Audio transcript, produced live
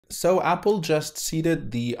So Apple just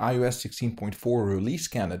seeded the iOS 16.4 release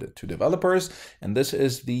candidate to developers, and this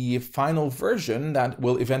is the final version that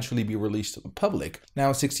will eventually be released to the public.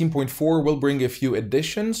 Now 16.4 will bring a few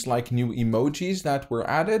additions like new emojis that were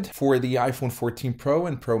added. For the iPhone 14 Pro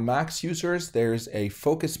and Pro Max users, there's a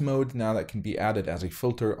focus mode now that can be added as a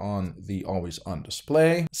filter on the always on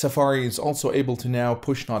display. Safari is also able to now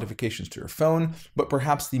push notifications to your phone, but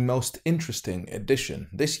perhaps the most interesting addition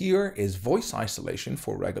this year is voice isolation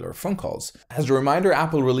for regular phone calls. As a reminder,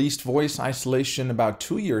 Apple released voice isolation about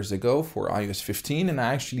 2 years ago for iOS 15, and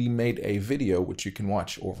I actually made a video which you can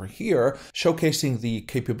watch over here showcasing the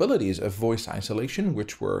capabilities of voice isolation,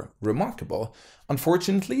 which were remarkable.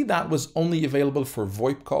 Unfortunately, that was only available for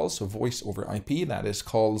VoIP calls, so voice over IP, that is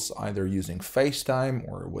calls either using FaceTime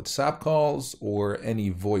or WhatsApp calls or any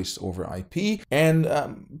voice over IP. And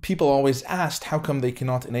people always asked how come they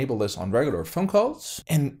cannot enable this on regular phone calls?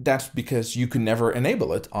 And that's because you can never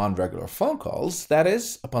enable it on regular phone calls, that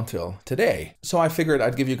is, up until today. So I figured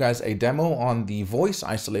I'd give you guys a demo on the voice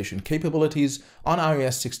isolation capabilities on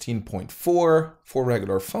iOS 16.4 for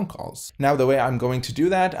regular phone calls. Now, the way I'm going to do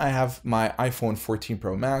that, I have my iPhone 14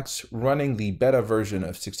 Pro Max running the beta version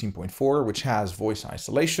of 16.4, which has voice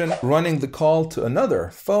isolation, running the call to another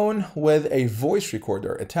phone with a voice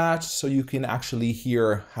recorder attached so you can actually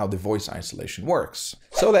hear how the voice isolation works.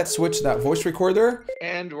 So let's switch that voice recorder.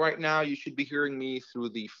 And right now you should be hearing me through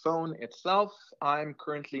the phone itself. I'm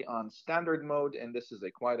currently on standard mode and this is a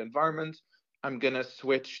quiet environment. I'm gonna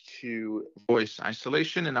switch to voice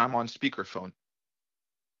isolation and I'm on speakerphone.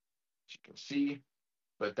 As you can see,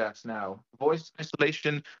 but that's now voice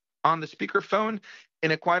isolation on the speakerphone.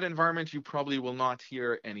 In a quiet environment, you probably will not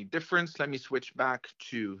hear any difference. Let me switch back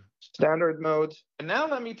to standard mode. And now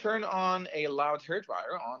let me turn on a loud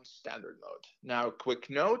hairdryer on standard mode. Now, quick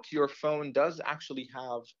note, your phone does actually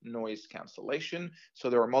have noise cancellation. So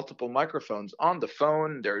there are multiple microphones on the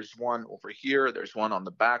phone. There's one over here. There's one on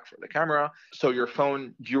the back for the camera. So your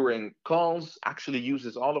phone during calls actually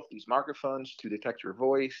uses all of these microphones to detect your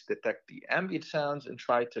voice, detect the ambient sounds, and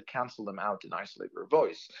try to cancel them out and isolate your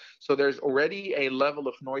voice. So there's already a level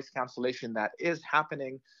of noise cancellation that is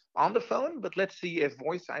happening on the phone, but let's see if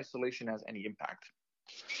voice isolation has any impact.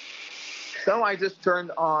 So I just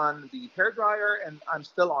turned on the hairdryer and I'm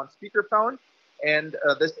still on speakerphone, and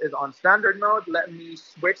this is on standard mode. Let me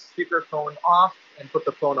switch speakerphone off and put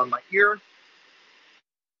the phone on my ear.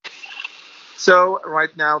 So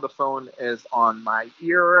right now the phone is on my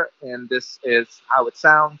ear and this is how it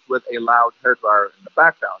sounds with a loud hairdryer in the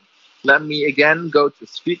background. Let me again go to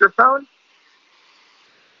speakerphone.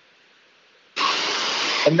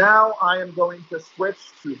 And now I am going to switch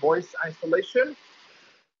to voice isolation.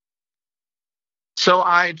 So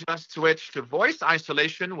I just switched to voice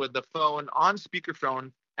isolation with the phone on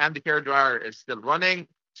speakerphone and the hairdryer is still running.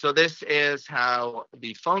 So this is how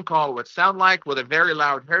the phone call would sound like with a very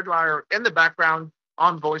loud hairdryer in the background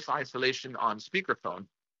on voice isolation on speakerphone.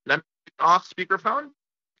 Let me off speakerphone.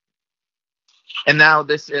 And now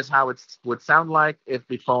this is how it would sound like if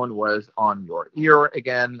the phone was on your ear,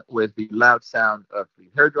 again, with the loud sound of the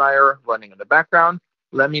hairdryer running in the background.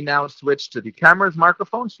 Let me now switch to the camera's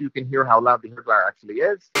microphone so you can hear how loud the hairdryer actually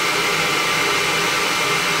is.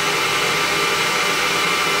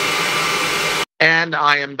 And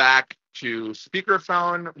I am back to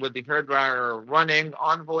speakerphone with the hairdryer running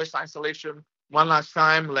on voice isolation. One last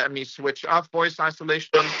time, let me switch off voice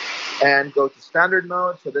isolation and go to standard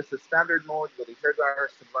mode. So this is standard mode with the hairdryer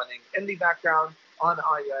still running in the background on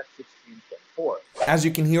iOS 16.4. As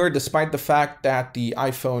you can hear, despite the fact that the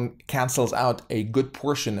iPhone cancels out a good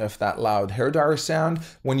portion of that loud hairdryer sound,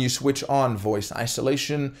 when you switch on voice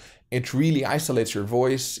isolation, it really isolates your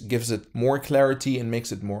voice, gives it more clarity, and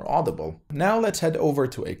makes it more audible. Now let's head over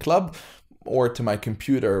to a club or to my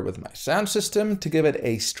computer with my sound system to give it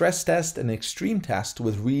a stress test, an extreme test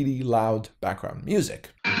with really loud background music.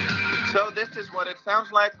 So this is what it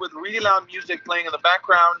sounds like with really loud music playing in the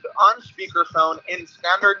background on speakerphone in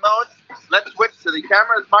standard mode. Let's switch to the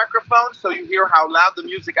camera's microphone so you hear how loud the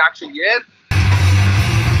music actually is.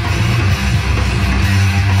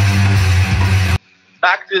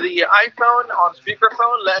 Back to the iPhone on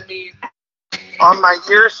speakerphone. Let me on my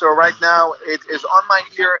ear. So right now it is on my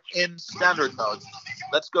ear in standard mode.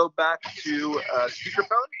 Let's go back to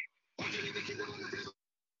speakerphone.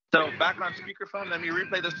 So back on speakerphone, let me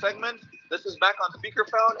replay this segment. This is back on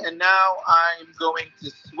speakerphone, and now I'm going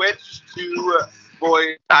to switch to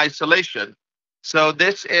voice isolation. So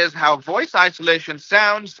this is how voice isolation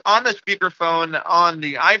sounds on the speakerphone on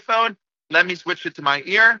the iPhone. Let me switch it to my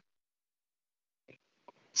ear.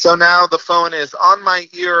 So now the phone is on my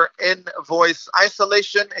ear in voice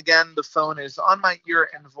isolation. Again, the phone is on my ear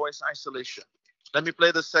in voice isolation. Let me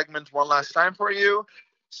play this segment one last time for you.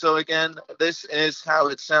 So again, this is how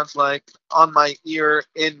it sounds like on my ear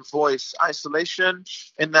in voice isolation.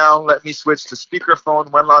 And now let me switch to speakerphone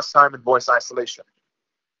one last time in voice isolation.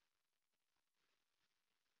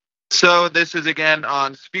 So this is again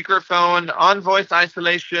on speakerphone, on voice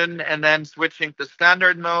isolation, and then switching to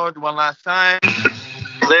standard mode one last time.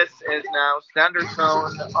 This is now standard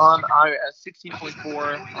tone on iOS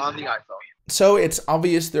 16.4 on the iPhone. So it's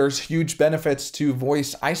obvious there's huge benefits to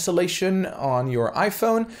voice isolation on your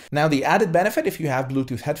iPhone. Now the added benefit, if you have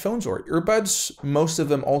Bluetooth headphones or earbuds, most of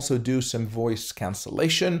them also do some voice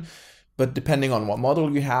cancellation. But depending on what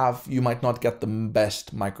model you have, you might not get the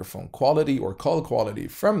best microphone quality or call quality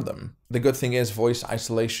from them. The good thing is voice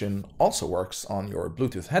isolation also works on your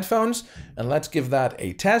Bluetooth headphones, and let's give that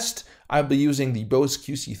a test. I'll be using the Bose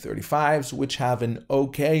QC35s, which have an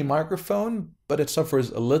okay microphone, but it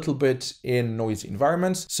suffers a little bit in noisy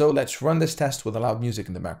environments. So let's run this test with loud music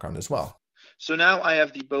in the background as well. So now I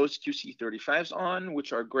have the Bose QC35s on,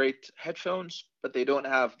 which are great headphones, but they don't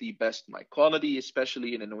have the best mic quality,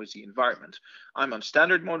 especially in a noisy environment. I'm on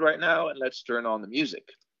standard mode right now, and let's turn on the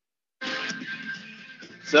music.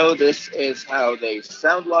 So this is how they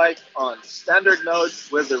sound like on standard mode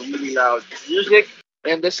with the really loud music.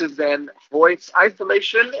 And this is then voice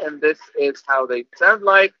isolation, and this is how they sound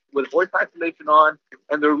like with voice isolation on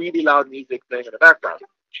and the really loud music playing in the background.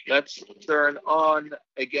 Let's turn on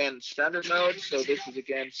again standard mode. So this is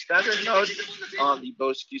again standard mode on the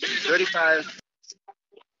Bose QC35.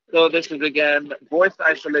 So this is again voice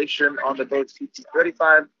isolation on the Bose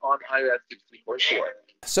QC35 on iOS 16.4.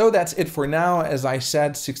 So that's it for now. As I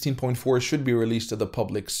said, 16.4 should be released to the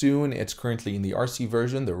public soon. It's currently in the RC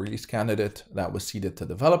version, the release candidate that was seeded to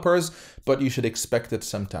developers, but you should expect it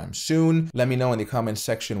sometime soon. Let me know in the comments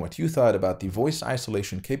section what you thought about the voice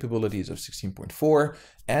isolation capabilities of 16.4.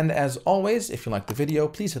 And as always, if you liked the video,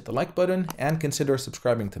 please hit the like button and consider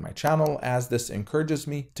subscribing to my channel, as this encourages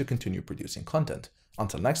me to continue producing content.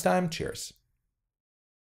 Until next time, cheers.